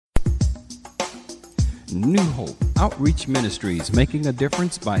New Hope Outreach Ministries, making a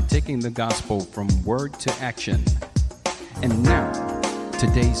difference by taking the gospel from word to action. And now,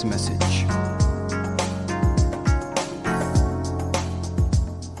 today's message.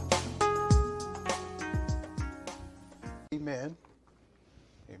 Amen.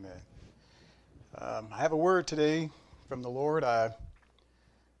 Amen. I have a word today from the Lord. I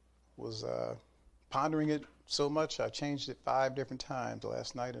was pondering it so much, I changed it 5 different times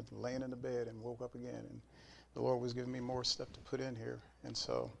last night and laying in the bed and woke up again. And the Lord was giving me more stuff to put in here. And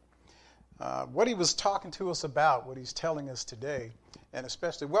so what he was talking to us about, what he's telling us today, and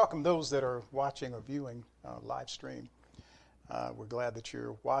especially welcome those that are watching or viewing live stream. We're glad that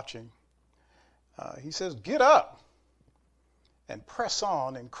you're watching. He says, get up and press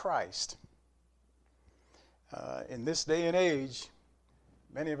on in Christ. In this day and age,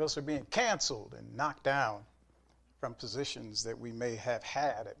 many of us are being canceled and knocked down from positions that we may have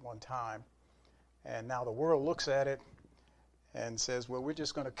had at one time. And now the world looks at it and says, well, we're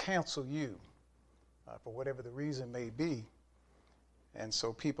just going to cancel you for whatever the reason may be. And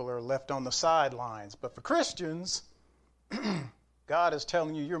so people are left on the sidelines. But for Christians, God is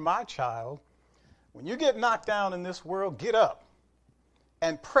telling you, you're my child. When you get knocked down in this world, get up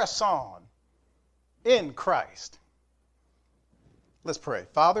and press on in Christ. Let's pray.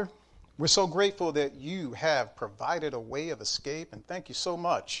 Father, we're so grateful that you have provided a way of escape, and thank you so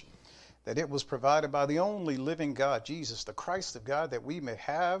much that it was provided by the only living God, Jesus, the Christ of God, that we may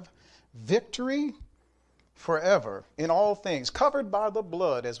have victory forever in all things, covered by the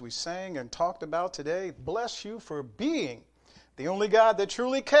blood, as we sang and talked about today. Bless you for being the only God that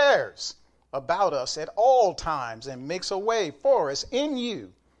truly cares about us at all times and makes a way for us in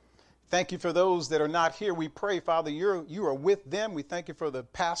you. Thank you for those that are not here. We pray, Father, you are with them. We thank you for the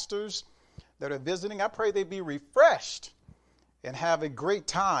pastors that are visiting. I pray they be refreshed and have a great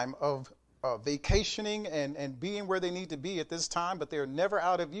time of vacationing and being where they need to be at this time, but they're never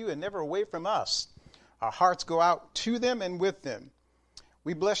out of you and never away from us. Our hearts go out to them and with them.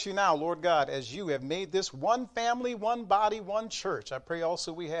 We bless you now, Lord God, as you have made this one family, one body, one church. I pray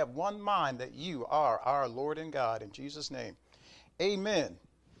also we have one mind, that you are our Lord and God. In Jesus' name, amen.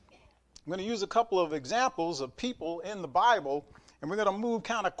 I'm going to use a couple of examples of people in the Bible, and we're going to move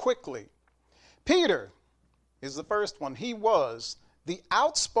kind of quickly. Peter is the first one. He was the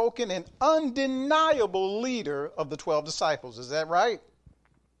outspoken and undeniable leader of the 12 disciples. Is that right?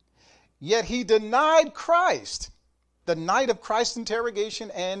 Yet he denied Christ the night of Christ's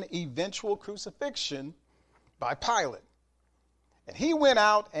interrogation and eventual crucifixion by Pilate. And he went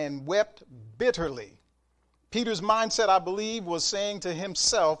out and wept bitterly. Peter's mindset, I believe, was saying to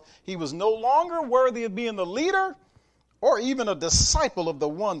himself he was no longer worthy of being the leader or even a disciple of the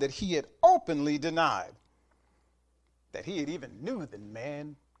one that he had openly denied, that he had even knew the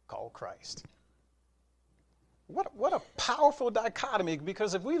man called Christ. What a powerful dichotomy,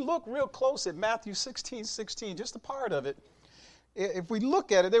 because if we look real close at Matthew 16:16, just a part of it, if we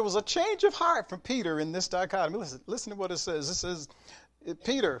look at it, there was a change of heart from Peter in this dichotomy. Listen to what it says. It says,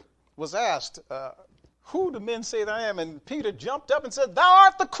 Peter was asked, who do men say that I am? And Peter jumped up and said, thou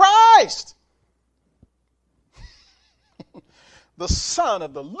art the Christ, the Son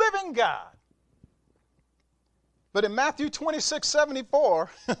of the living God. But in Matthew 26:74,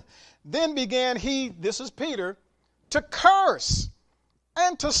 then began he, this is Peter, to curse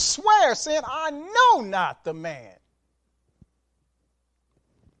and to swear, saying, I know not the man.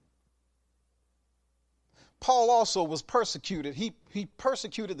 Paul also was persecuted. He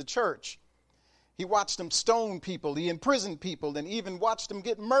persecuted the church. He watched them stone people. He imprisoned people and even watched them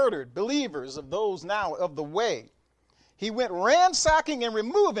get murdered, believers of those now of the way. He went ransacking and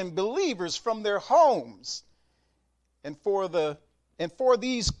removing believers from their homes. And for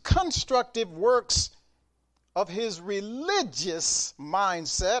these constructive works of his religious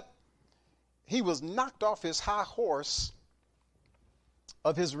mindset, he was knocked off his high horse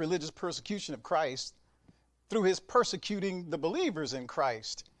of his religious persecution of Christ through his persecuting the believers in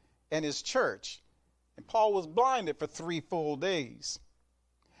Christ and his church. And Paul was blinded for 3 full days.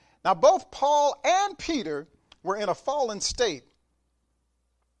 Now, both Paul and Peter were in a fallen state.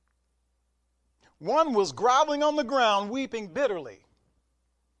 One was groveling on the ground, weeping bitterly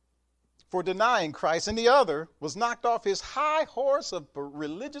for denying Christ, and the other was knocked off his high horse of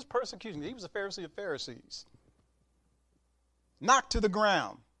religious persecution. He was a Pharisee of Pharisees. Knocked to the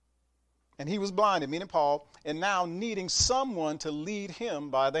ground. And he was blinded, meaning Paul, and now needing someone to lead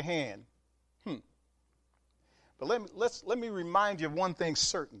him by the hand. But let me remind you of one thing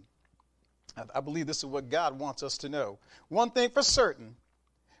certain. I believe this is what God wants us to know. One thing for certain,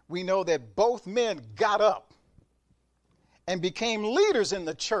 we know that both men got up and became leaders in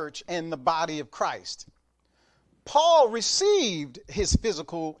the church and the body of Christ. Paul received his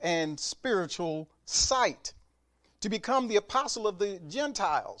physical and spiritual sight to become the apostle of the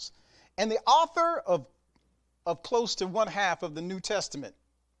Gentiles and the author of close to one half of the New Testament.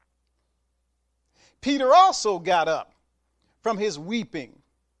 Peter also got up from his weeping.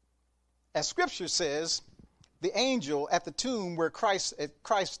 As Scripture says, the angel at the tomb at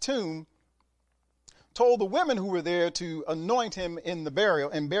Christ's tomb told the women who were there to anoint him in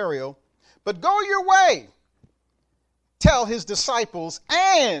burial, but go your way, tell his disciples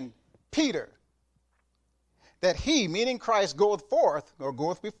and Peter that he, meaning Christ, goeth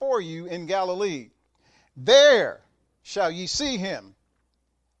before you in Galilee. There shall ye see him,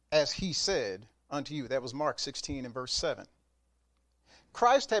 as he said unto you. That was Mark 16 and verse 7.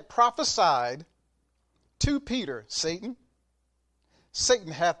 Christ had prophesied to Peter, Satan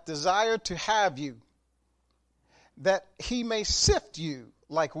hath desired to have you, that he may sift you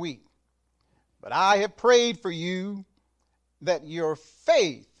like wheat. But I have prayed for you that your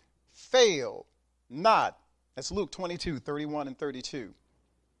faith fail not. That's Luke 22, 31 and 32.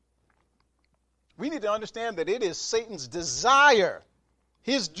 We need to understand that it is Satan's desire,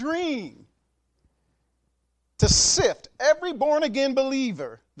 his dream, to sift every born-again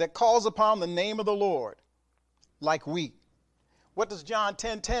believer that calls upon the name of the Lord like wheat. What does John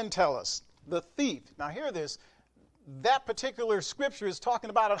 10:10 tell us? The thief. Now hear this. That particular scripture is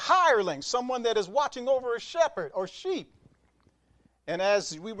talking about a hireling, someone that is watching over a shepherd or sheep. And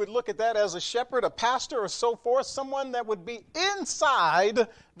as we would look at that as a shepherd, a pastor, or so forth, someone that would be inside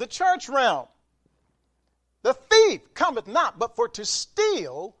the church realm. The thief cometh not but for to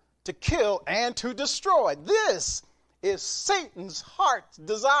steal, to kill, and to destroy. This is Satan's heart's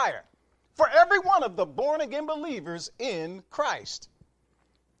desire for every one of the born-again believers in Christ.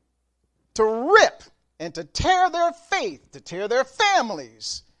 To rip and to tear their faith, to tear their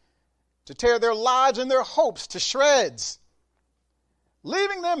families, to tear their lives and their hopes to shreds,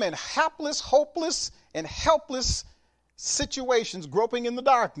 leaving them in hapless, hopeless, and helpless situations, groping in the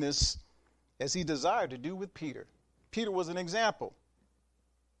darkness, as he desired to do with Peter. Peter was an example.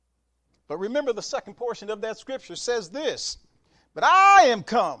 But remember, the second portion of that scripture says this: but I am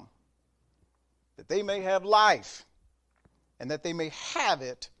come that they may have life, and that they may have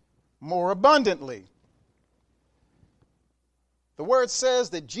it more abundantly. The word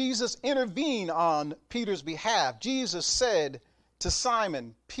says that Jesus intervened on Peter's behalf. Jesus said to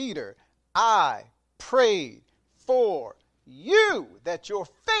Simon Peter, I prayed for you that your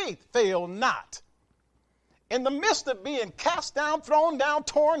faith fail not. In the midst of being cast down, thrown down,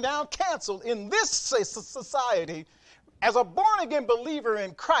 torn down, canceled in this society, as a born-again believer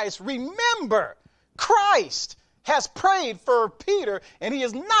in Christ, remember, Christ has prayed for Peter, and he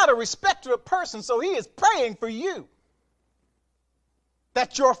is not a respecter of person, so he is praying for you,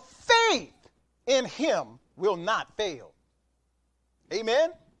 that your faith in him will not fail.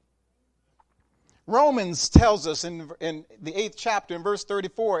 Amen? Romans tells us in the 8th chapter, in verse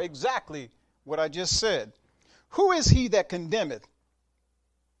 34, exactly what I just said. Who is he that condemneth?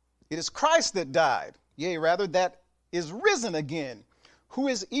 It is Christ that died, yea, rather, that is risen again, who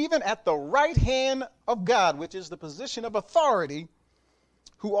is even at the right hand of God, which is the position of authority,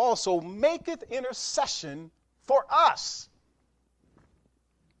 who also maketh intercession for us.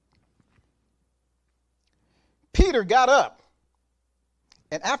 Peter got up,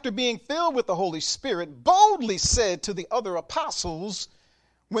 and after being filled with the Holy Spirit, boldly said to the other apostles,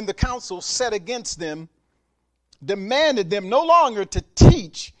 when the council set against them, demanded them no longer to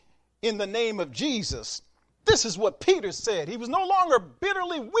teach in the name of Jesus. This is what Peter said. He was no longer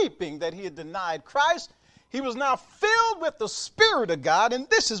bitterly weeping that he had denied Christ. He was now filled with the Spirit of God, and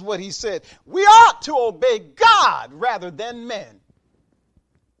this is what he said: we ought to obey God rather than men.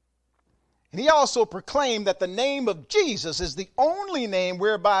 And he also proclaimed that the name of Jesus is the only name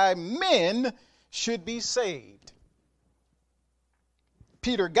whereby men should be saved.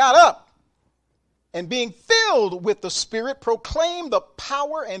 Peter got up, and being filled with the Spirit, proclaimed the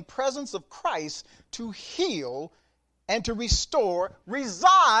power and presence of Christ to heal and to restore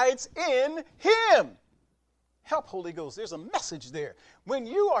resides in him. Help, Holy Ghost. There's a message there. When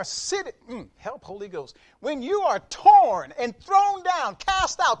you are sitting, help, Holy Ghost. When you are torn and thrown down,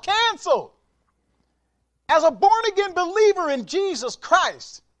 cast out, canceled, as a born-again believer in Jesus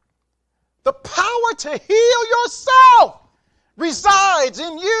Christ, the power to heal yourself resides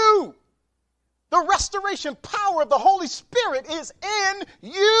in you. The restoration power of the Holy Spirit is in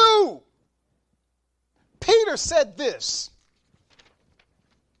you. Peter said this: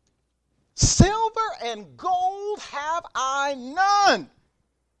 silver and gold have I none,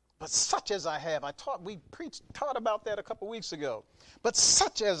 but such as I have. We taught about that a couple weeks ago. but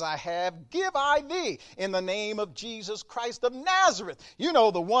such as I have give I thee, in the name of Jesus Christ of Nazareth. You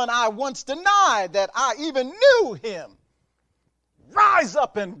know, the one I once denied that I even knew him. Rise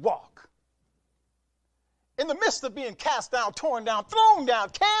up and walk. In the midst of being cast down, torn down, thrown down,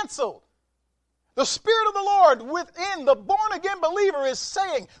 canceled, the Spirit of the Lord within the born-again believer is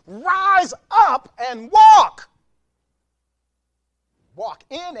saying, rise up and walk. Walk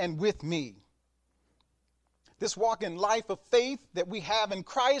in and with me. This walk in life of faith that we have in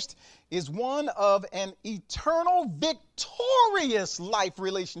Christ is one of an eternal, victorious life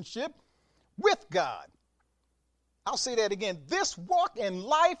relationship with God. I'll say that again. This walk in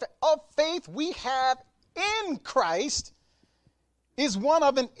life of faith we have in Christ is one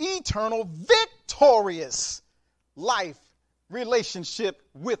of an eternal, victorious life relationship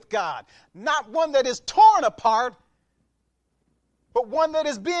with God. Not one that is torn apart, but one that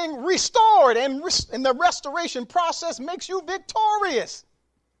is being restored, and the restoration process makes you victorious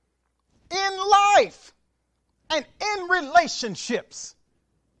in life and in relationships.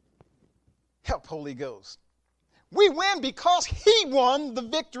 Help, Holy Ghost. We win because he won the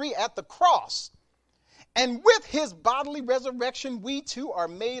victory at the cross. And with his bodily resurrection, we too are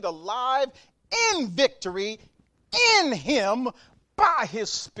made alive in victory in him by his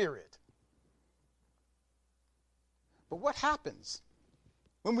Spirit. But what happens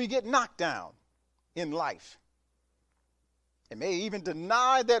when we get knocked down in life? It may even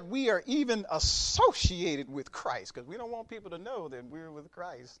deny that we are even associated with Christ, because we don't want people to know that we're with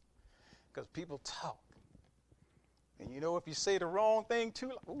Christ, because people talk. And you know, if you say the wrong thing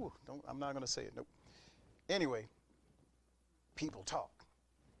too, I'm not going to say it. Nope. Anyway, people talk.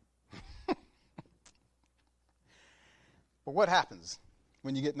 But what happens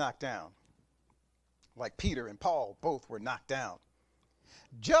when you get knocked down? Like Peter and Paul both were knocked down.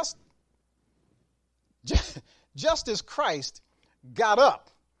 Just as Christ got up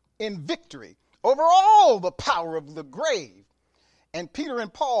in victory over all the power of the grave, and Peter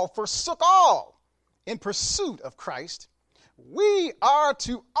and Paul forsook all in pursuit of Christ, we are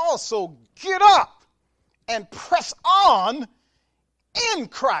to also get up and press on in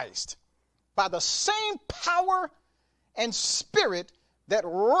Christ by the same power and Spirit that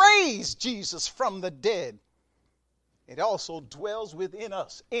raised Jesus from the dead. It also dwells within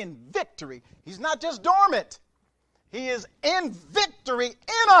us in victory. He's not just dormant. He is in victory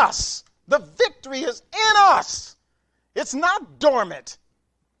in us. The victory is in us. It's not dormant.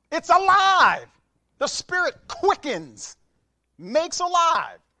 It's alive. The Spirit quickens, makes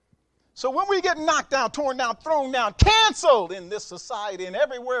alive. So when we get knocked down, torn down, thrown down, canceled in this society and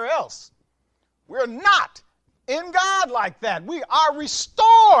everywhere else, we're not in God like that. We are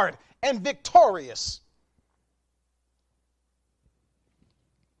restored and victorious.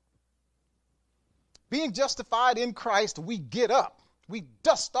 Being justified in Christ, we get up. We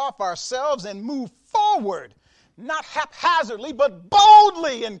dust off ourselves and move forward, not haphazardly, but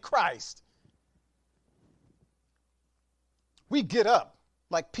boldly in Christ. We get up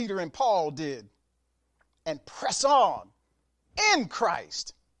like Peter and Paul did and press on in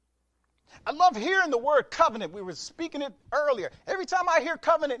Christ. I love hearing the word covenant. We were speaking it earlier. Every time I hear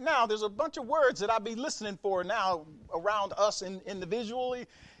covenant now, there's a bunch of words that I'll be listening for now around us individually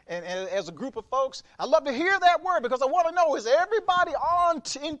and as a group of folks. I love to hear that word because I want to know, is everybody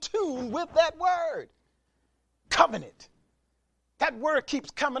in tune with that word? Covenant. That word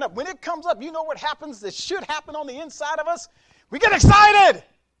keeps coming up. When it comes up, you know what happens that should happen on the inside of us? We get excited.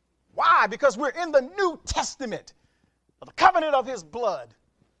 Why? Because we're in the New Testament, the covenant of his blood.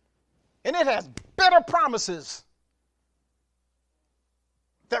 And it has better promises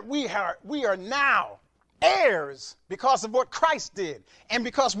that we are now heirs because of what Christ did and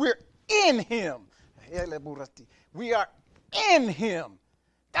because we're in him. We are in him.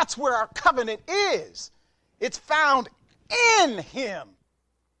 That's where our covenant is. It's found in him.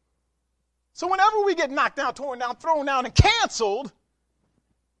 So whenever we get knocked down, torn down, thrown down, and canceled,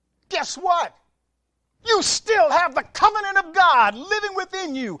 guess what? You still have the covenant of God living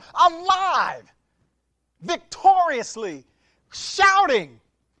within you, alive, victoriously, shouting,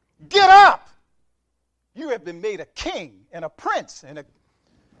 get up. You have been made a king and a prince and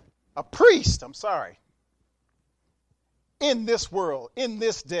a priest, in this world, in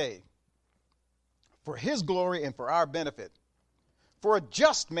this day, for his glory and for our benefit. For a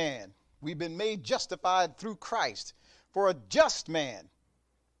just man, we've been made justified through Christ. For a just man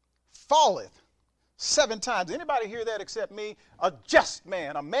falleth 7 times. Anybody hear that except me? A just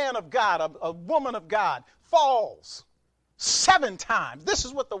man, a man of God, a woman of God falls 7 times. This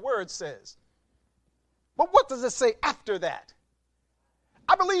is what the word says. But what does it say after that?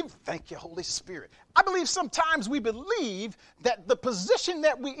 I believe, thank you, Holy Spirit. I believe sometimes we believe that the position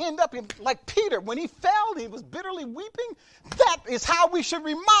that we end up in, like Peter, when he fell, he was bitterly weeping. That is how we should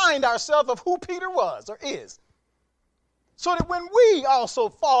remind ourselves of who Peter was or is. So that when we also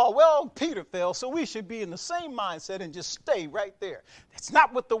fall, well, Peter fell, so we should be in the same mindset and just stay right there. That's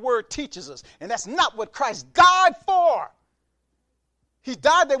not what the word teaches us, and that's not what Christ died for. He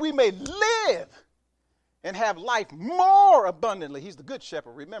died that we may live and have life more abundantly. He's the good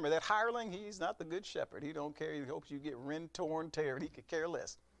shepherd. Remember, that hireling, he's not the good shepherd. He don't care. He hopes you get rent, torn, teared. He could care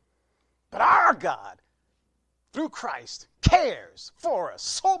less. But our God, through Christ, cares for us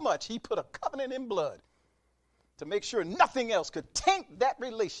so much, he put a covenant in blood to make sure nothing else could taint that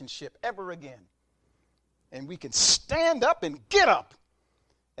relationship ever again. And we can stand up and get up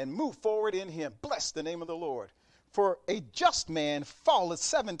and move forward in him. Bless the name of the Lord. For a just man falleth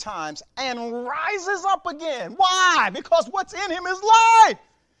 7 times and rises up again. Why? Because what's in him is life.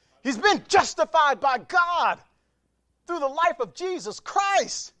 He's been justified by God through the life of Jesus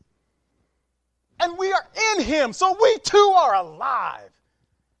Christ. And we are in him, so we too are alive.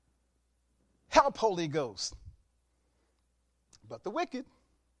 Help, Holy Ghost. But the wicked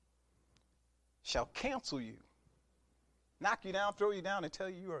shall cancel you, knock you down, throw you down, and tell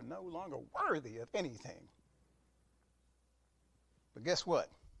you are no longer worthy of anything. But guess what?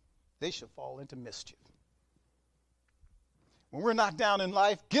 They shall fall into mischief. When we're knocked down in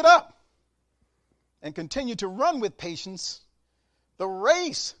life, get up and continue to run with patience the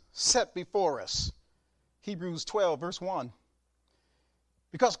race set before us. Hebrews 12, verse 1.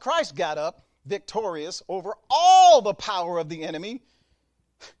 Because Christ got up victorious over all the power of the enemy.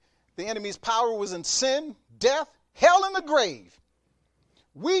 The enemy's power was in sin, death, hell, and the grave.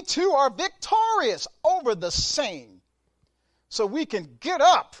 We too are victorious over the same. So we can get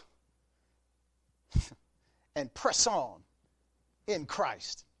up and press on in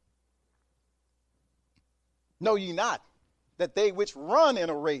Christ. Know ye not that they which run in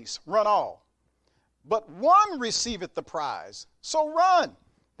a race run all, but one receiveth the prize. So run,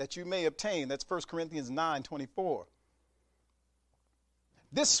 that you may obtain. That's 1 Corinthians 9:24.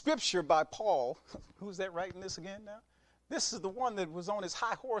 This scripture by Paul, who's that writing this again now? This is the one that was on his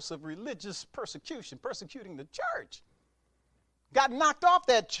high horse of religious persecution, persecuting the church. Got knocked off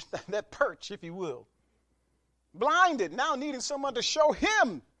that perch, if you will. Blinded, now needing someone to show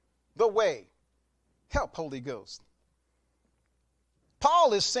him the way. Help, Holy Ghost.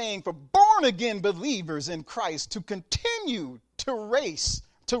 Paul is saying for born-again believers in Christ to continue to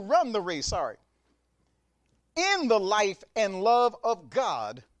run the race, in the life and love of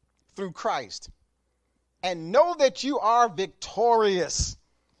God through Christ. And know that you are victorious,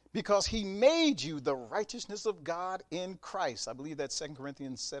 because he made you the righteousness of God in Christ. I believe that's 2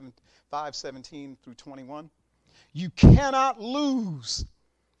 Corinthians 5:17 through 21. You cannot lose.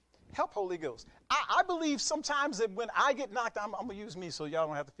 Help, Holy Ghost. I believe sometimes that when I get knocked down, I'm going to use me so y'all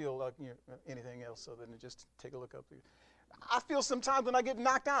don't have to feel like anything else, so then just take a look up here. I feel sometimes when I get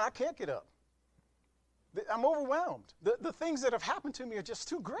knocked down, I can't get up. I'm overwhelmed. The things that have happened to me are just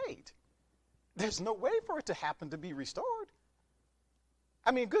too great. There's no way for it to happen to be restored.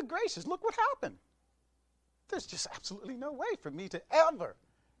 I mean, good gracious, look what happened. There's just absolutely no way for me to ever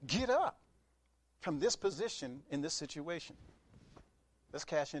get up from this position in this situation. Let's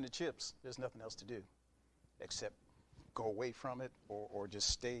cash in the chips. There's nothing else to do except go away from it or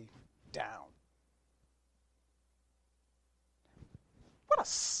just stay down. What a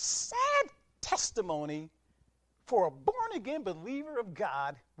sad testimony for a born-again believer of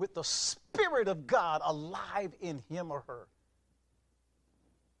God with the Spirit of God alive in him or her.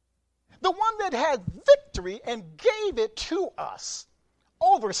 The one that had victory and gave it to us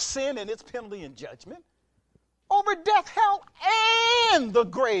over sin and its penalty and judgment, over death, hell, and the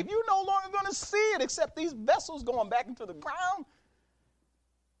grave. You're no longer going to see it except these vessels going back into the ground.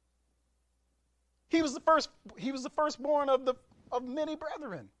 He was the firstborn of many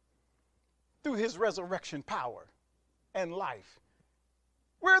brethren through his resurrection power and life.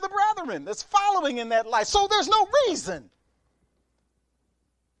 We're the brethren that's following in that life. So there's no reason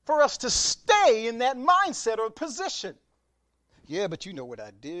for us to stay in that mindset or position. Yeah, but you know what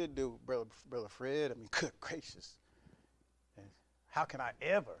I did do, Brother Fred. I mean, good gracious. How can I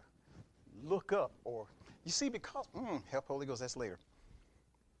ever look up? Or, you see, because, help, Holy Ghost, that's later.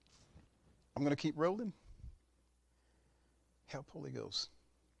 I'm going to keep rolling. Help, Holy Ghost.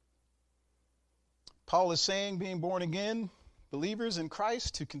 Paul is saying, being born again, believers in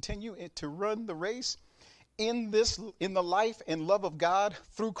Christ, to continue to run the race in the life and love of God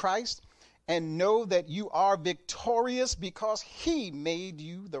through Christ, and know that you are victorious because he made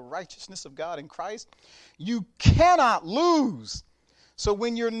you the righteousness of God in Christ. You cannot lose. So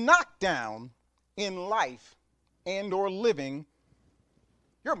when you're knocked down in life and or living,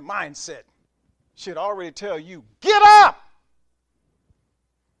 your mindset should already tell you, get up!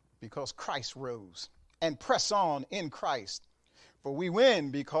 Because Christ rose. And press on in Christ. For we win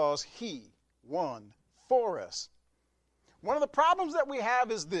because he won for us. One of the problems that we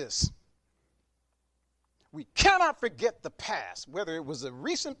have is this. We cannot forget the past, whether it was the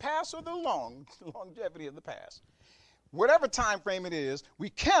recent past or the longevity of the past. Whatever time frame it is, we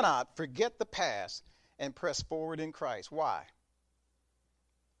cannot forget the past and press forward in Christ. Why?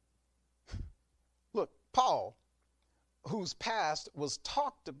 Look, Paul, whose past was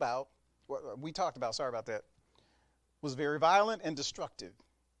talked about, was very violent and destructive.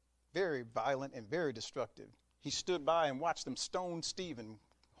 Very violent and very destructive. He stood by and watched them stone Stephen,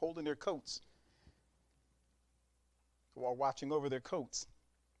 holding their coats, while watching over their coats.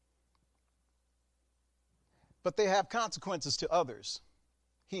 But they have consequences to others.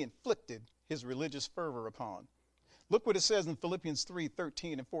 He inflicted his religious fervor upon. Look what it says in Philippians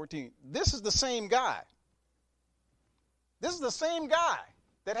 3:13 and 14. This is the same guy. This is the same guy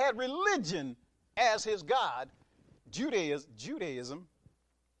that had religion as his God, Judaism,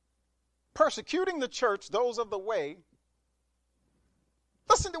 persecuting the church, those of the way.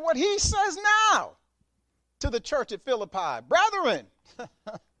 Listen to what he says now to the church at Philippi. Brethren,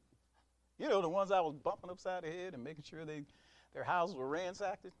 you know, the ones I was bumping upside the head and making sure their houses were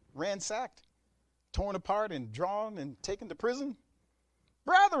ransacked, torn apart and drawn and taken to prison.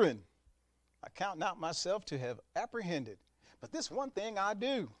 Brethren, I count not myself to have apprehended, but this one thing I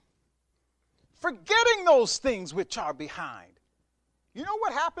do, forgetting those things which are behind. You know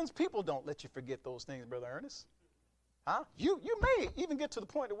what happens? People don't let you forget those things, Brother Ernest. Huh? You may even get to the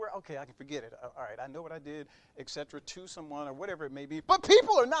point where, okay, I can forget it. All right, I know what I did, etc., to someone or whatever it may be. But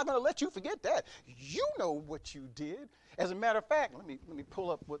people are not going to let you forget that. You know what you did. As a matter of fact, let me pull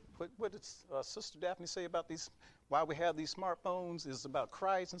up what did Sister Daphne say about these, why we have these smartphones is about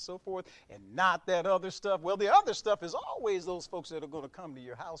Christ and so forth, and not that other stuff. Well, the other stuff is always those folks that are going to come to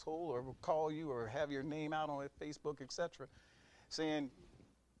your household or call you or have your name out on Facebook, etc., saying,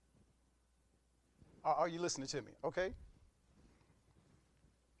 are you listening to me? Okay.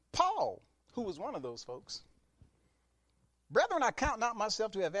 Paul, who was one of those folks, brethren, I count not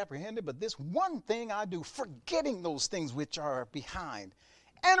myself to have apprehended, but this one thing I do, forgetting those things which are behind,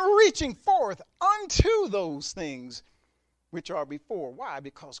 and reaching forth unto those things which are before. Why?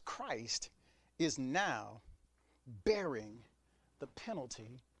 Because Christ is now bearing the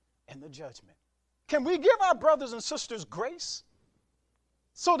penalty and the judgment. Can we give our brothers and sisters grace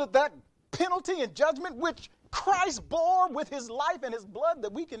so that penalty and judgment which Christ bore with his life and his blood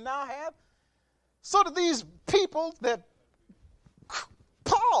that we can now have, so that these people that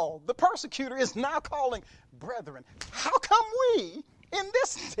Paul, the persecutor, is now calling brethren, how come we in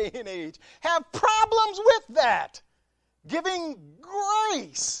this day and age have problems with that? Giving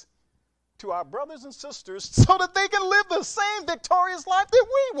grace to our brothers and sisters so that they can live the same victorious life that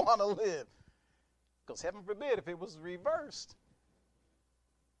we want to live. Because heaven forbid if it was reversed.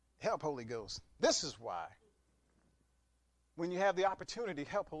 Help, Holy Ghost. This is why, when you have the opportunity,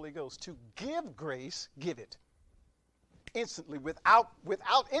 help, Holy Ghost, to give grace, give it instantly, without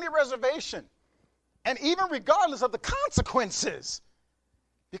any reservation, and even regardless of the consequences.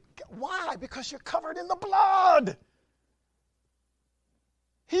 Why? Because you're covered in the blood.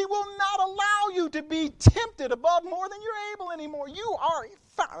 He will not allow you to be tempted above more than you're able anymore. You are,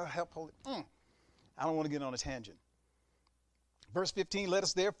 help, Holy. I don't want to get on a tangent. Verse 15, let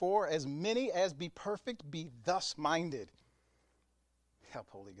us therefore, as many as be perfect, be thus minded. Help,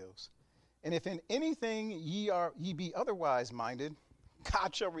 Holy Ghost. And if in anything ye be otherwise minded,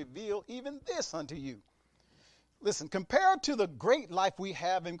 God shall reveal even this unto you. Listen, compared to the great life we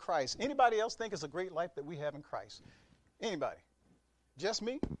have in Christ, anybody else think it's a great life that we have in Christ? Anybody? Just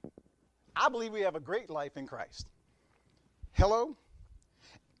me? I believe we have a great life in Christ. Hello?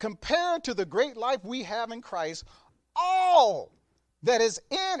 Compared to the great life we have in Christ, all that is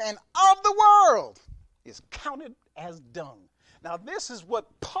in and of the world is counted as dung. Now, this is what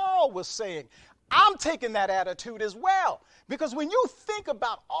Paul was saying. I'm taking that attitude as well. Because when you think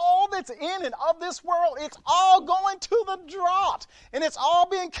about all that's in and of this world, it's all going to the drought. And it's all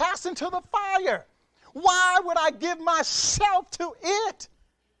being cast into the fire. Why would I give myself to it?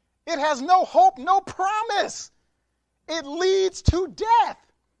 It has no hope, no promise. It leads to death.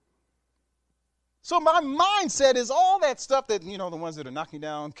 So my mindset is all that stuff that, the ones that are knocking you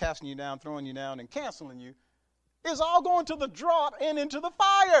down, casting you down, throwing you down, and canceling you, is all going to the drought and into the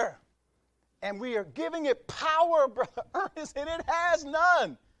fire. And we are giving it power, Brother Ernest, and it has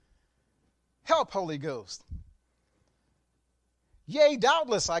none. Help, Holy Ghost. Yea,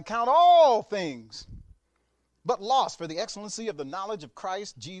 doubtless I count all things but loss for the excellency of the knowledge of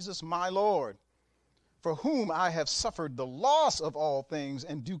Christ Jesus my Lord, for whom I have suffered the loss of all things,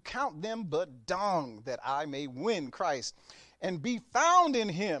 and do count them but dung, that I may win Christ and be found in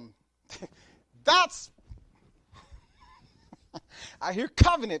him. That's, I hear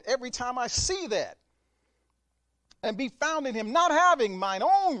covenant every time I see that. And be found in him, not having mine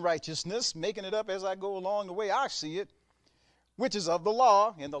own righteousness, making it up as I go along the way I see it, which is of the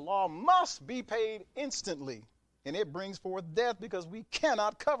law, and the law must be paid instantly. And it brings forth death because we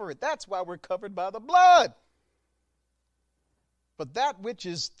cannot cover it. That's why we're covered by the blood. But that which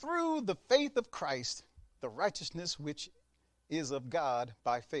is through the faith of Christ, the righteousness which is of God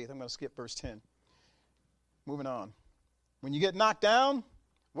by faith. I'm going to skip verse 10. Moving on. When you get knocked down,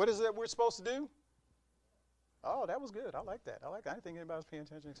 what is it we're supposed to do? Oh, that was good. I like that. I didn't think anybody was paying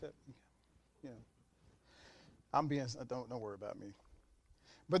attention except, don't worry about me.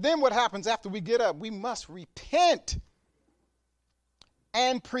 But then what happens after we get up? We must repent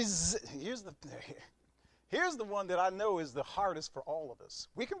and present. Here's the one that I know is the hardest for all of us.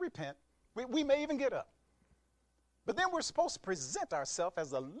 We can repent. We may even get up. But then we're supposed to present ourselves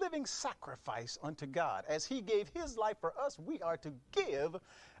as a living sacrifice unto God. As he gave his life for us, we are to give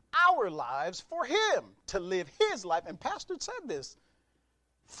our lives for him, to live his life. And Pastor said this,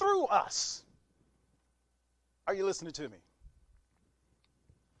 through us. Are you listening to me?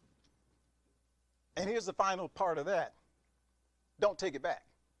 And here's the final part of that. Don't take it back.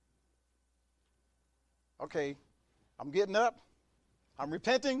 Okay, I'm getting up. I'm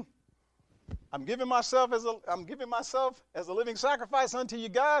repenting. I'm giving myself as a living sacrifice unto you,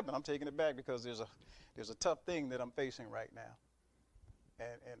 God, but I'm taking it back because there's a tough thing that I'm facing right now.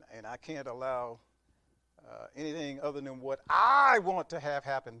 And I can't allow anything other than what I want to have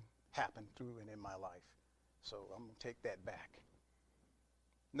happen through and in my life. So I'm going to take that back.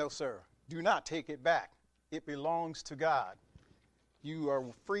 No, sir. Do not take it back. It belongs to God. You are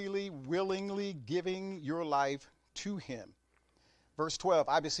freely, willingly giving your life to him. Verse 12,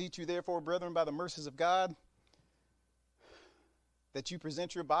 I beseech you therefore, brethren, by the mercies of God, that you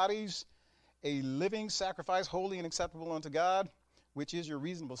present your bodies a living sacrifice, holy and acceptable unto God, which is your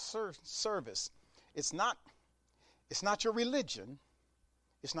reasonable service. It's not your religion.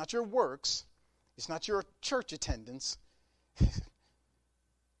 It's not your works. It's not your church attendance.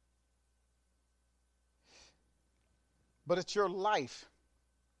 But it's your life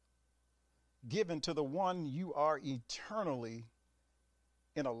given to the one you are eternally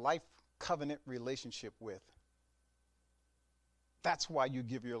in a life covenant relationship with. That's why you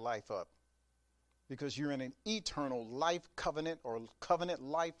give your life up. Because you're in an eternal life covenant or covenant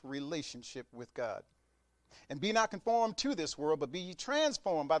life relationship with God. And be not conformed to this world, but be ye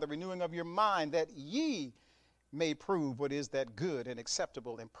transformed by the renewing of your mind, that ye may prove what is that good and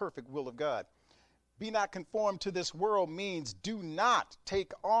acceptable and perfect will of God. Be not conformed to this world means do not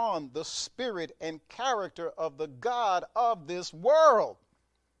take on the spirit and character of the God of this world.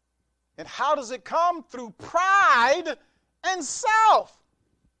 And how does it come? Through pride and self.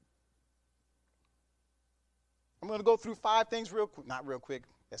 I'm going to go through 5 things not real quick,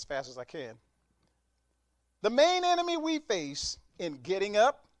 as fast as I can. The main enemy we face in getting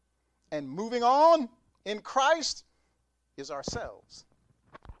up and moving on in Christ is ourselves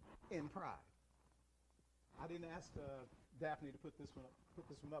in pride. I didn't ask Daphne to put this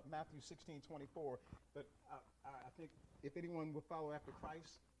one up, Matthew 16:24, but I think if anyone will follow after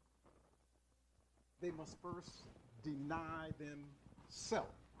Christ, they must first deny themselves.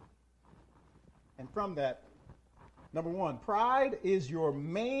 And from that, number 1, pride is your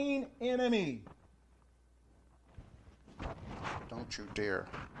main enemy. Don't you dare.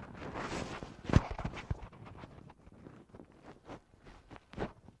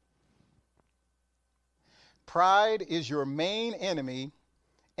 Pride is your main enemy,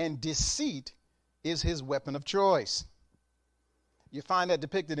 and deceit is his weapon of choice. You find that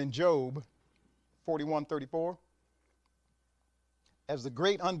depicted in Job 41:34 as the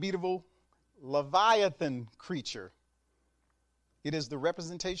great unbeatable Leviathan creature. It is the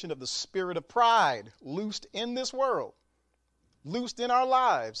representation of the spirit of pride loosed in this world, loosed in our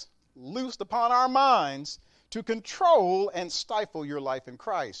lives, loosed upon our minds to control and stifle your life in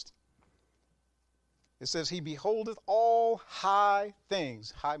Christ. It says, he beholdeth all high things,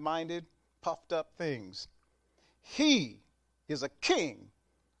 high-minded, puffed up things. He is a king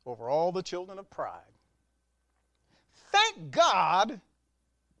over all the children of pride. Thank God,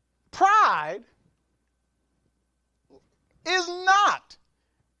 pride is not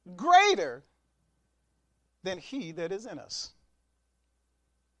greater than he that is in us.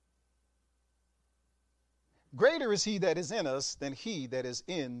 Greater is he that is in us than he that is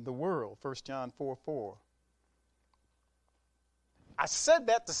in the world. 1 John 4:4. I said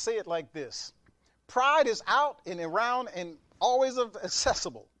that to say it like this. Pride is out and around and always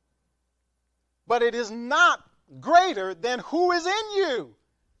accessible. But it is not greater than who is in you.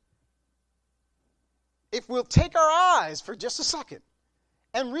 If we'll take our eyes for just a second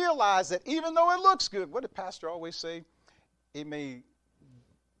and realize that even though it looks good, what did Pastor always say? It may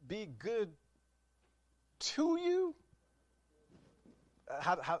be good to you.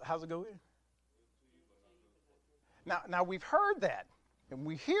 How's it go in? Now we've heard that, and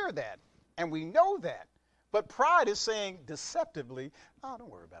we hear that, and we know that. But pride is saying deceptively, oh, don't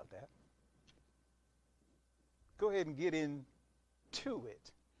worry about that. Go ahead and get into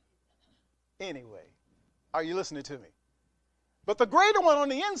it anyway. Are you listening to me? But the greater one on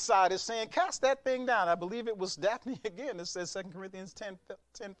the inside is saying, cast that thing down. I believe it was Daphne again. It says 2 Corinthians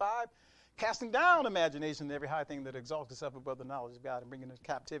 10:5. Casting down imagination and every high thing that exalts itself above the knowledge of God and bringing into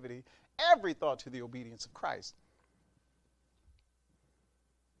captivity every thought to the obedience of Christ.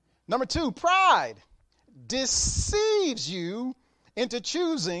 Number 2, pride deceives you into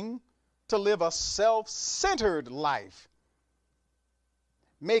choosing to live a self-centered life,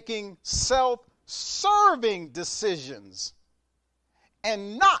 making self-serving decisions,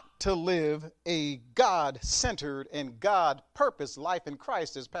 and not to live a God-centered and God-purposed life in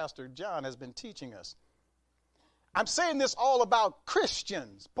Christ, as Pastor John has been teaching us. I'm saying this all about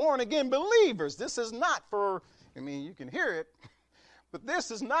Christians, born-again believers. This is not for, you can hear it, but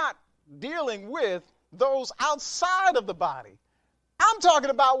this is not dealing with those outside of the body. I'm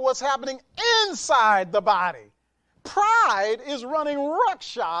talking about what's happening inside the body. Pride is running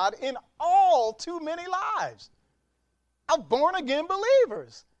roughshod in all too many lives of born-again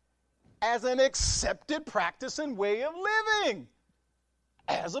believers as an accepted practice and way of living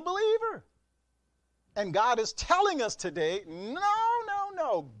as a believer. And God is telling us today,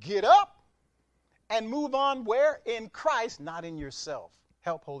 no, get up and move on where? In Christ, not in yourself.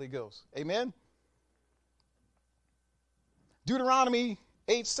 Help, Holy Ghost. Amen? Deuteronomy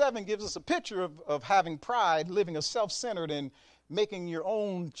 8:7 gives us a picture of having pride, living a self-centered and making your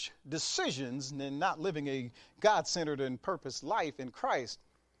own decisions and not living a God-centered and purposed life in Christ.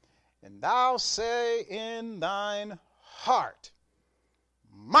 And thou say in thine heart,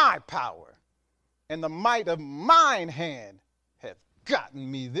 my power and the might of mine hand have gotten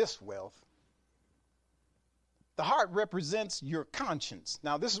me this wealth. The heart represents your conscience.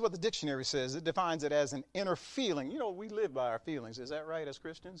 Now, this is what the dictionary says. It defines it as an inner feeling. We live by our feelings. Is that right as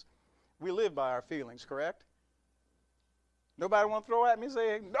Christians? We live by our feelings, correct? Nobody want to throw at me and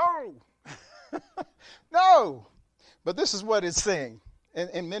say, no. No. But this is what it's saying.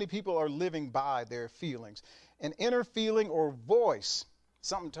 And many people are living by their feelings. An inner feeling or voice,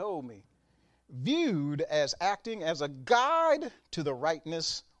 something told me, viewed as acting as a guide to the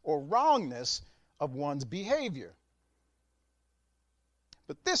rightness or wrongness of one's behavior.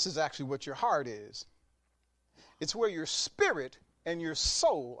 But this is actually what your heart is. It's where your spirit and your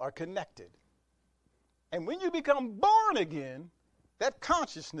soul are connected. And when you become born again, that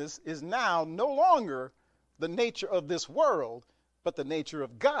consciousness is now no longer the nature of this world, but the nature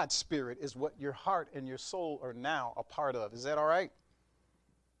of God's Spirit is what your heart and your soul are now a part of. Is that all right?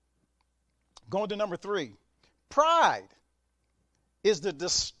 Going to number 3. Pride is the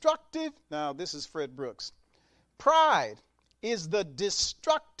destructive, now this is Fred Brooks. Pride is the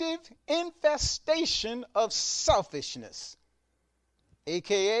destructive infestation of selfishness,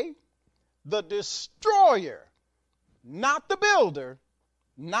 a.k.a. the destroyer, not the builder,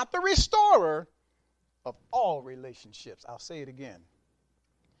 not the restorer of all relationships. I'll say it again.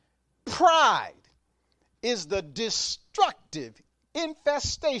 Pride is the destructive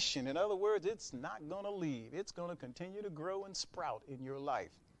infestation. In other words, it's not going to leave. It's going to continue to grow and sprout in your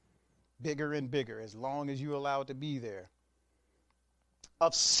life. Bigger and bigger as long as you allow it to be there.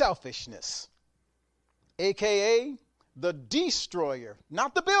 Of selfishness, a.k.a. the destroyer,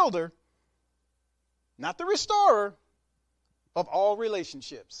 not the builder, not the restorer of all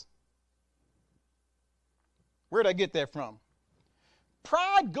relationships. Where'd I get that from?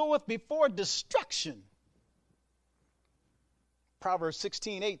 Pride goeth before destruction. Proverbs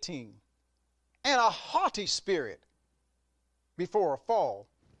 16:18. And a haughty spirit before a fall.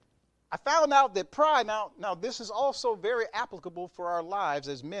 I found out that pride, now this is also very applicable for our lives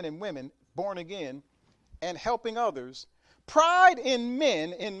as men and women born again and helping others. Pride in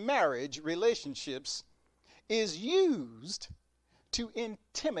men in marriage relationships is used to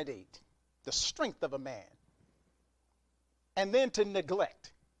intimidate the strength of a man and then to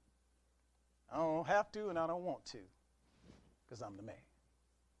neglect. I don't have to and I don't want to because I'm the man.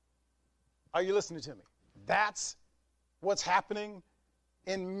 Are you listening to me? That's what's happening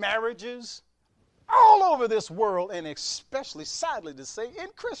in marriages all over this world, and especially, sadly to say, in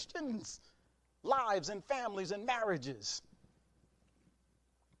Christians' lives and families and marriages.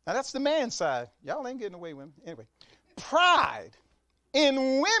 Now, that's the man's side. Y'all ain't getting away with it. Anyway, pride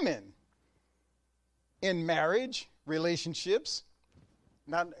in women in marriage, relationships.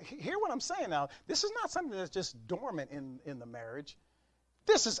 Now, hear what I'm saying now. This is not something that's just dormant in the marriage.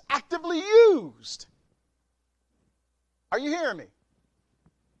 This is actively used. Are you hearing me?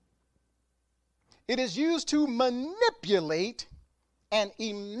 It is used to manipulate and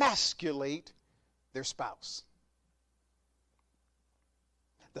emasculate their spouse.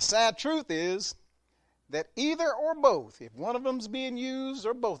 The sad truth is that either or both, if one of them's being used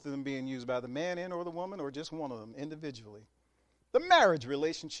or both of them being used by the man and or the woman or just one of them individually, the marriage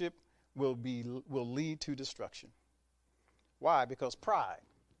relationship will lead to destruction. Why? Because pride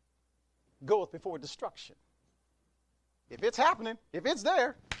goeth before destruction. If it's happening, if it's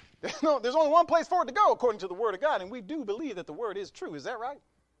there, there's only one place for it to go according to the Word of God, and we do believe that the Word is true. Is that right?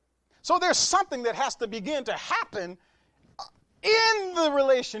 So there's something that has to begin to happen in the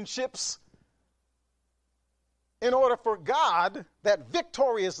relationships in order for God, that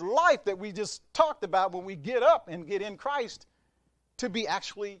victorious life that we just talked about when we get up and get in Christ, to be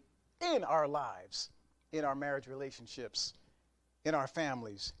actually in our lives, in our marriage relationships, in our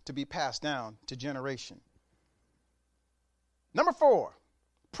families, to be passed down to generation. Number 4,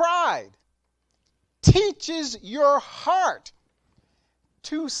 pride teaches your heart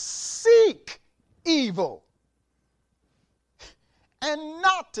to seek evil and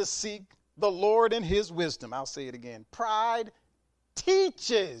not to seek the Lord and his wisdom. I'll say it again. Pride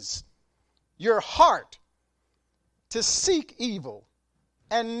teaches your heart to seek evil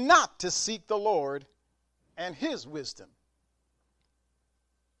and not to seek the Lord and his wisdom.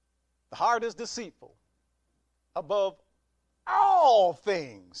 The heart is deceitful above all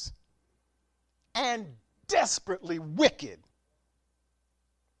things and desperately wicked.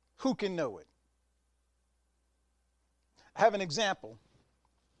 Who can know it? I have an example.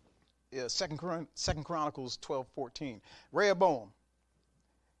 2 Chronicles 12:14. Rehoboam.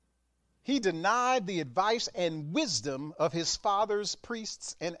 He denied the advice and wisdom of his father's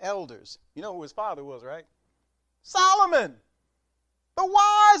priests and elders. You know who his father was, right? Solomon, the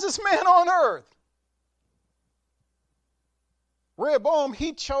wisest man on earth. Rehoboam,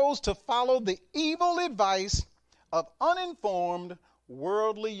 he chose to follow the evil advice of uninformed,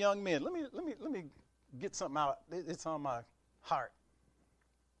 worldly young men. Let me get something out. It's on my heart.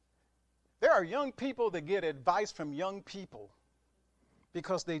 There are young people that get advice from young people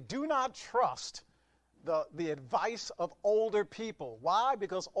because they do not trust the advice of older people. Why?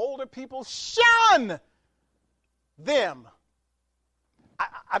 Because older people shun them.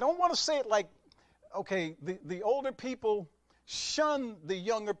 I don't want to say it like, okay, the older people shun the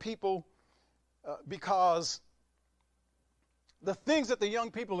younger people because the things that the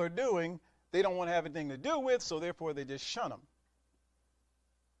young people are doing, they don't want to have anything to do with, so therefore they just shun them.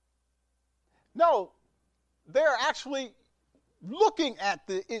 No, they're actually looking at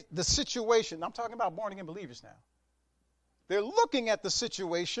the situation. I'm talking about born-again believers now. They're looking at the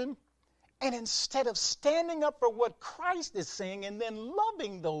situation, and instead of standing up for what Christ is saying and then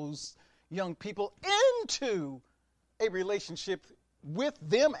loving those young people into a relationship with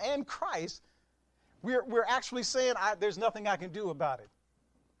them and Christ, we're actually saying, there's nothing I can do about it.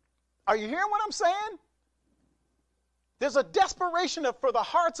 Are you hearing what I'm saying? There's a desperation for the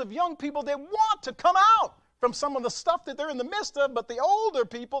hearts of young people that want to come out from some of the stuff that they're in the midst of, but the older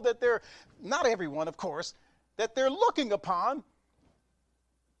people that they're, not everyone, of course, that they're looking upon,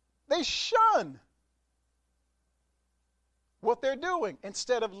 they shun what they're doing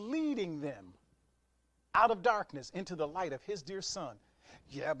instead of leading them out of darkness into the light of his dear Son.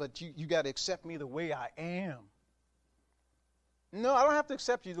 Yeah, but you got to accept me the way I am. No, I don't have to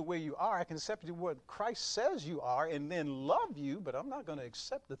accept you the way you are. I can accept you what Christ says you are and then love you, but I'm not going to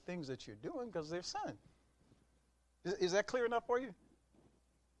accept the things that you're doing because they're sin. Is that clear enough for you?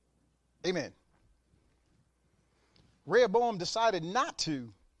 Amen. Rehoboam decided not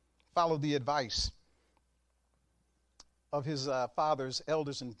to follow the advice of his father's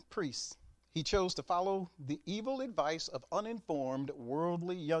elders and priests. He chose to follow the evil advice of uninformed,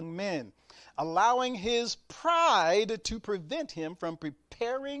 worldly young men, allowing his pride to prevent him from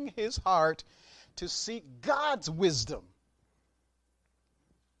preparing his heart to seek God's wisdom.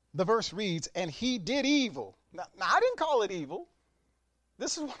 The verse reads, and he did evil. Now, I didn't call it evil.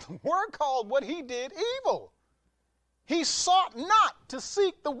 This is what the word called what he did evil. He sought not to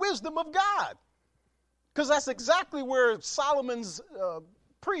seek the wisdom of God. Because that's exactly where Solomon's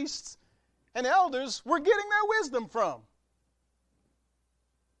priests and elders were getting their wisdom from.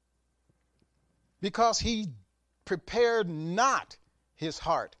 Because he prepared not his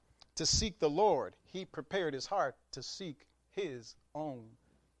heart to seek the Lord. He prepared his heart to seek his own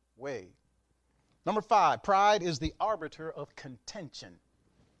way. Number 5, pride is the arbiter of contention.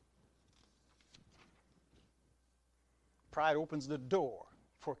 Pride opens the door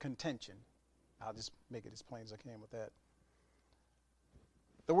for contention. I'll just make it as plain as I can with that.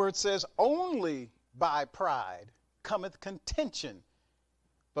 The word says, only by pride cometh contention,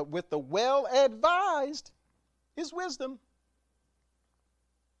 but with the well-advised is wisdom.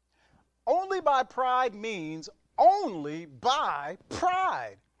 Only by pride means only by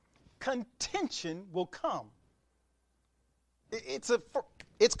pride. Contention will come. It's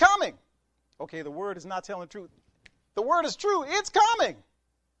coming. Okay, the word is not telling the truth. The word is true. It's coming.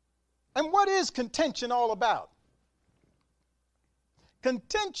 And what is contention all about?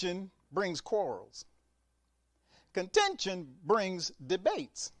 Contention brings quarrels. Contention brings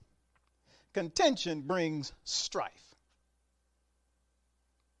debates. Contention brings strife.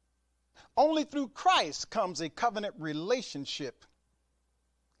 Only through Christ comes a covenant relationship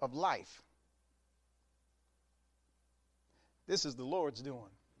of life. This is the Lord's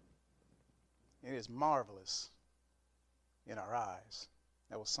doing. It is marvelous in our eyes.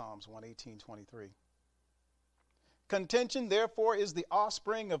 That was Psalms 118:23. Contention, therefore, is the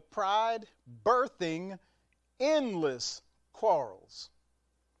offspring of pride, birthing endless quarrels,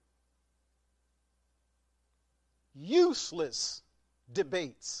 useless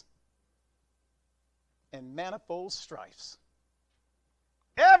debates, and manifold strifes.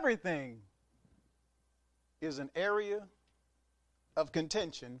 Everything is an area of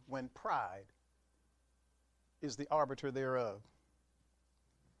contention when pride is the arbiter thereof.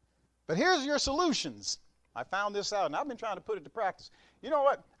 But here's your solutions. I found this out, and I've been trying to put it to practice. You know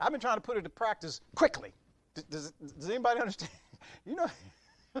what? I've been trying to put it to practice quickly. Does anybody understand? You know,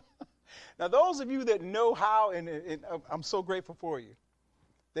 now those of you that know how, and I'm so grateful for you,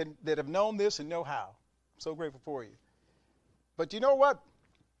 that have known this and know how. I'm so grateful for you. But you know what?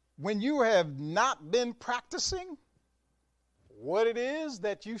 When you have not been practicing what it is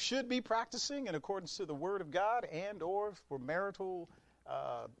that you should be practicing in accordance to the Word of God and or for marital,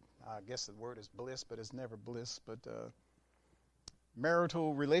 I guess the word is bliss, but it's never bliss, but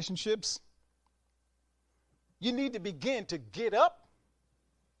marital relationships, you need to begin to get up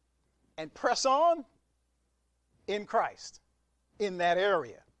and press on in Christ in that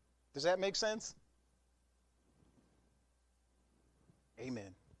area. Does that make sense?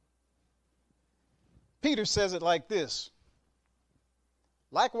 Amen. Peter says it like this.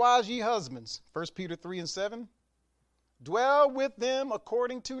 Likewise, ye husbands, 1 Peter 3:7, dwell with them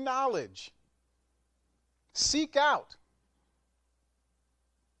according to knowledge. Seek out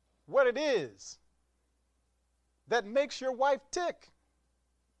what it is that makes your wife tick.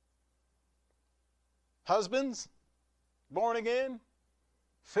 Husbands, born again,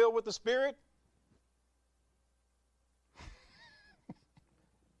 filled with the Spirit.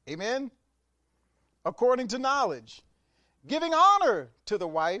 Amen. According to knowledge, giving honor to the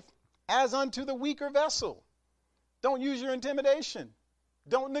wife as unto the weaker vessel. Don't use your intimidation.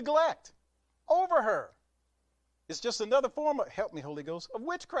 Don't neglect over her. It's just another form of, help me, Holy Ghost, of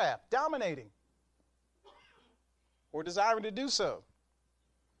witchcraft, dominating or desiring to do so.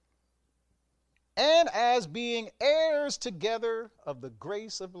 And as being heirs together of the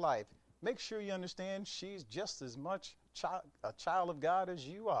grace of life. Make sure you understand she's just as much a child of God as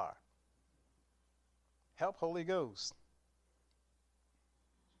you are. Help, Holy Ghost.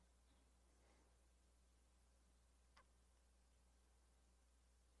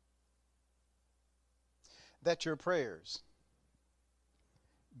 That your prayers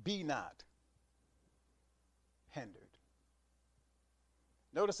be not hindered.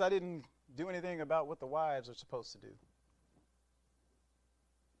 Notice I didn't do anything about what the wives are supposed to do.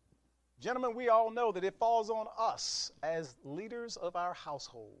 Gentlemen, we all know that it falls on us as leaders of our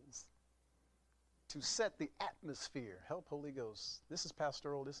households to set the atmosphere. Help, Holy Ghost. This is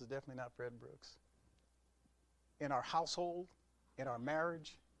pastoral. This is definitely not Fred Brooks. In our household, in our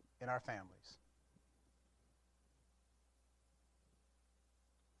marriage, in our families.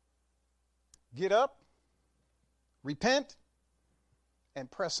 Get up, repent, and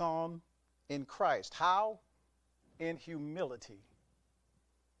press on in Christ. How? In humility.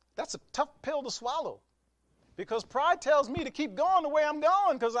 That's a tough pill to swallow because pride tells me to keep going the way I'm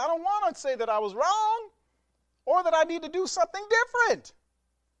going because I don't want to say that I was wrong or that I need to do something different.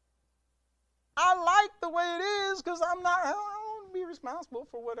 I like the way it is because I don't want to be responsible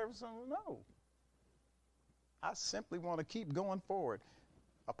for whatever someone knows. I simply want to keep going forward.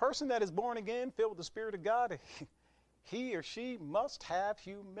 A person that is born again, filled with the Spirit of God, he or she must have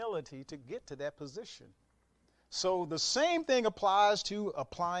humility to get to that position. So the same thing applies to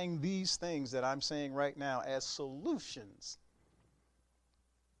applying these things that I'm saying right now as solutions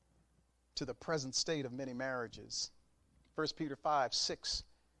to the present state of many marriages. 1 Peter 5, 6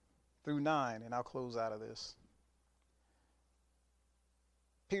 through 9, and I'll close out of this.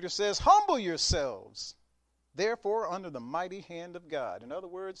 Peter says, humble yourselves, therefore, under the mighty hand of God. In other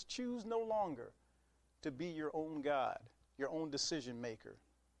words, choose no longer to be your own God, your own decision maker.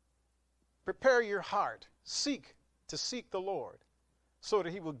 Prepare your heart. Seek the Lord so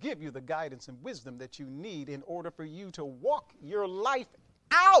that he will give you the guidance and wisdom that you need in order for you to walk your life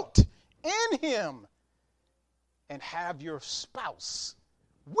out in him and have your spouse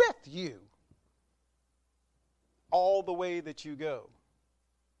with you all the way that you go.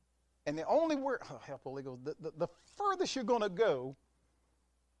 And the only word, help Holy Ghost, the furthest you're going to go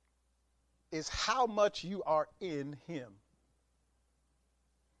is how much you are in him.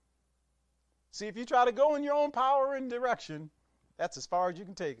 See, if you try to go in your own power and direction, that's as far as you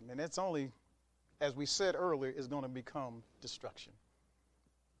can take it. And it's only, as we said earlier, is going to become destruction.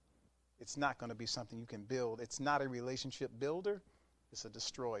 It's not going to be something you can build. It's not a relationship builder. It's a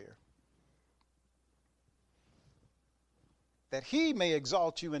destroyer. That he may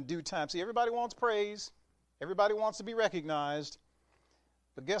exalt you in due time. See, everybody wants praise. Everybody wants to be recognized.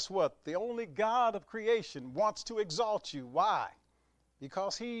 But guess what? The only God of creation wants to exalt you. Why?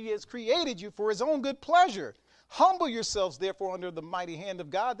 Because he has created you for his own good pleasure. Humble yourselves, therefore, under the mighty hand of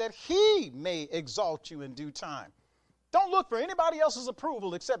God, that he may exalt you in due time. Don't look for anybody else's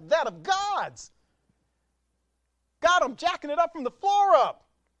approval except that of God's. God, I'm jacking it up from the floor up.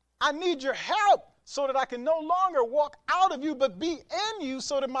 I need your help so that I can no longer walk out of you, but be in you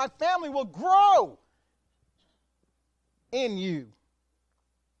so that my family will grow in you.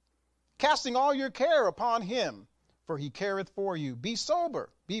 Casting all your care upon him, for he careth for you. Be sober,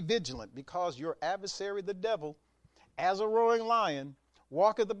 be vigilant, because your adversary the devil, as a roaring lion,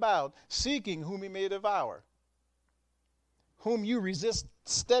 walketh about, seeking whom he may devour, whom you resist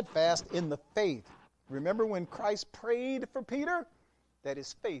steadfast in the faith. Remember when Christ prayed for Peter? That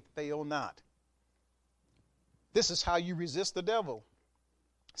his faith fail not. This is how you resist the devil.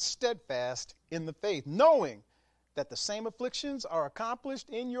 Steadfast in the faith, knowing that the same afflictions are accomplished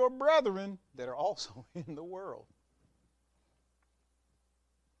in your brethren that are also in the world.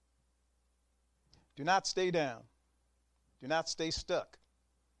 Do not stay down. Do not stay stuck.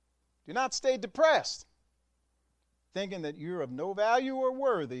 Do not stay depressed, thinking that you're of no value or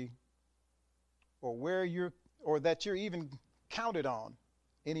worthy, or that you're even counted on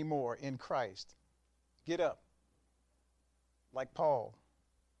anymore in Christ. Get up like Paul.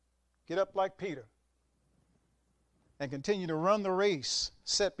 Get up like Peter. And continue to run the race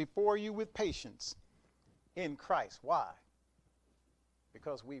set before you with patience in Christ. Why?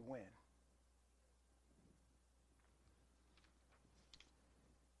 Because we win.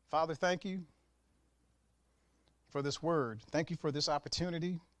 Father, thank you for this word. Thank you for this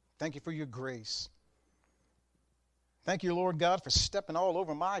opportunity. Thank you for your grace. Thank you, Lord God, for stepping all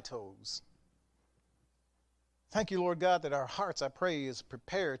over my toes. Thank you, Lord God, that our hearts, I pray, is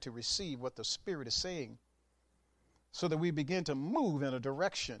prepared to receive what the Spirit is saying so that we begin to move in a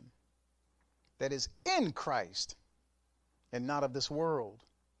direction that is in Christ and not of this world.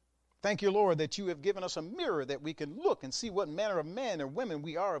 Thank you, Lord, that you have given us a mirror that we can look and see what manner of men or women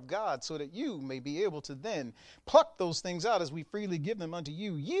we are of God, so that you may be able to then pluck those things out as we freely give them unto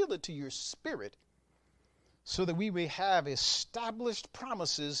you, yield it to your Spirit, so that we may have established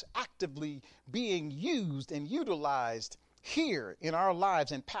promises actively being used and utilized here in our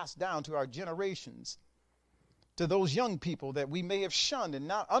lives and passed down to our generations, to those young people that we may have shunned and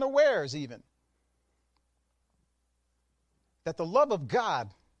not unawares even. That the love of God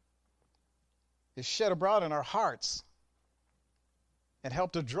is shed abroad in our hearts and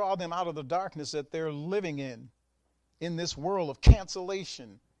help to draw them out of the darkness that they're living in this world of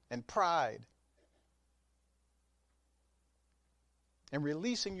cancellation and pride, and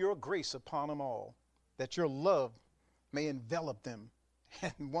releasing your grace upon them all, that your love may envelop them.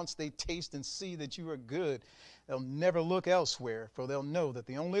 And once they taste and see that you are good, they'll never look elsewhere, for they'll know that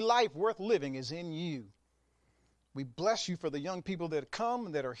the only life worth living is in you. We bless you for the young people that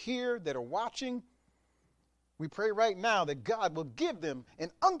come, that are here, that are watching. We pray right now that God will give them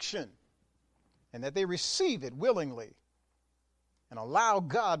an unction and that they receive it willingly and allow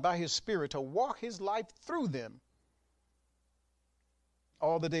God by his Spirit to walk his life through them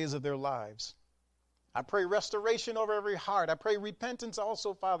all the days of their lives. I pray restoration over every heart. I pray repentance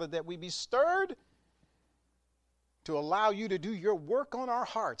also, Father, that we be stirred to allow you to do your work on our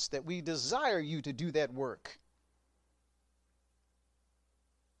hearts, that we desire you to do that work.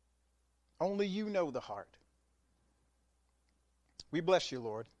 Only you know the heart. We bless you,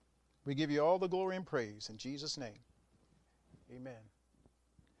 Lord. We give you all the glory and praise in Jesus' name. Amen.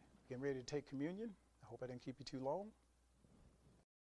 Getting ready to take communion. I hope I didn't keep you too long.